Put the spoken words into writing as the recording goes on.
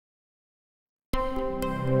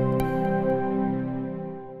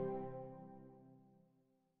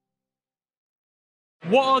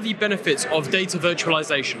what are the benefits of data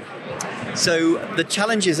virtualization? So the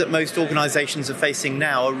challenges that most organizations are facing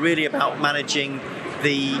now are really about managing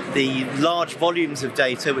the large volumes of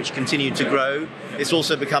data which continue to grow. It's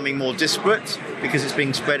also becoming more disparate because it's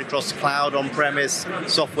being spread across the cloud, on-premise,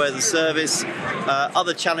 software as a service.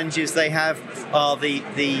 Other challenges they have are the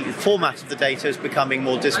format of the data is becoming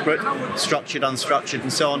more disparate, structured, unstructured,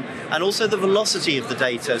 and so on, and also the velocity of the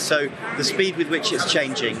data, so the speed with which it's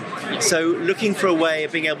changing. So looking for a way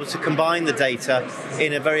of being able to combine the data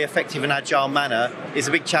in a very effective and agile manner is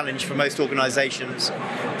a big challenge for most organizations.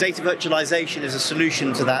 Data virtualization is a solution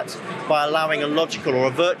to that by allowing a logical or a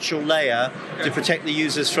virtual layer to protect the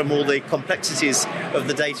users from all the complexities of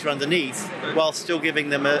the data underneath, while still giving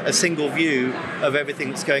them a single view of everything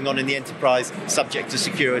that's going on in the enterprise, subject to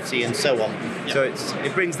security and so on. Yeah. So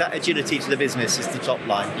it brings that agility to the business is the top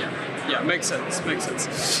line. Yeah, makes sense.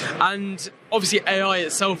 And obviously AI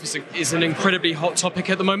itself is an incredibly hot topic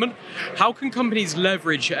at the moment. How can companies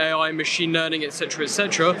leverage AI, machine learning, etc.,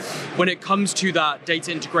 when it comes to that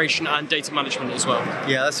data integration and data management as well?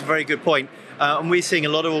 Yeah, that's a very good point. And we're seeing a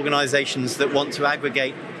lot of organizations that want to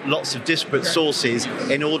aggregate lots of disparate sources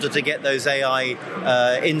in order to get those AI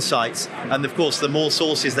insights. And of course, the more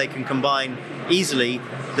sources they can combine easily,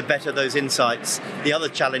 the better those insights. The other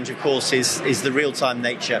challenge, of course, is the real-time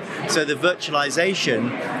nature. So the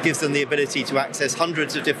virtualization gives them the ability to access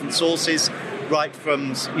hundreds of different sources, right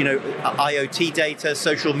from IoT data,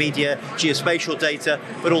 social media, geospatial data,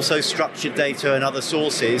 but also structured data and other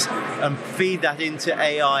sources, and feed that into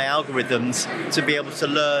AI algorithms to be able to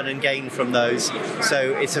learn and gain from those.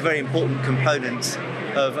 So it's a very important component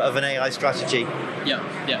of an AI strategy. Yeah.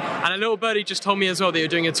 And a little birdie just told me as well that you're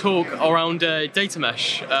doing a talk around data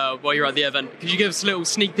mesh while you're at the event. Could you give us a little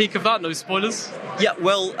sneak peek of that? No spoilers? Yeah,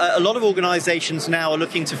 well, a lot of organizations now are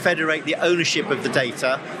looking to federate the ownership of the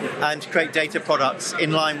data and create data products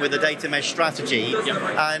in line with a data mesh strategy.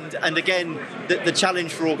 Yep. And again, the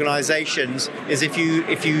challenge for organizations is if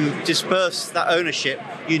you disperse that ownership,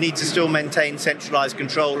 you need to still maintain centralized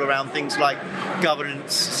control around things like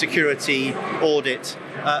governance, security, audit.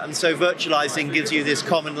 And so virtualizing gives you this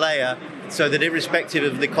common layer so that irrespective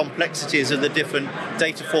of the complexities of the different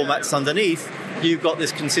data formats underneath, you've got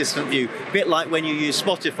this consistent view. A bit like when you use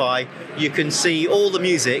Spotify, you can see all the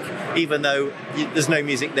music, even though there's no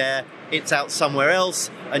music there, it's out somewhere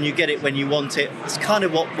else, and you get it when you want it. It's kind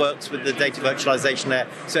of what works with the data virtualization there.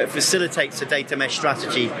 So it facilitates a data mesh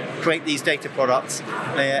strategy, create these data products,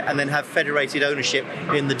 and then have federated ownership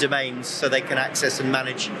in the domains so they can access and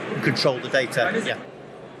manage and control the data. Yeah.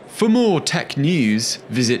 For more tech news,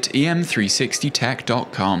 visit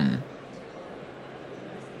em360tech.com.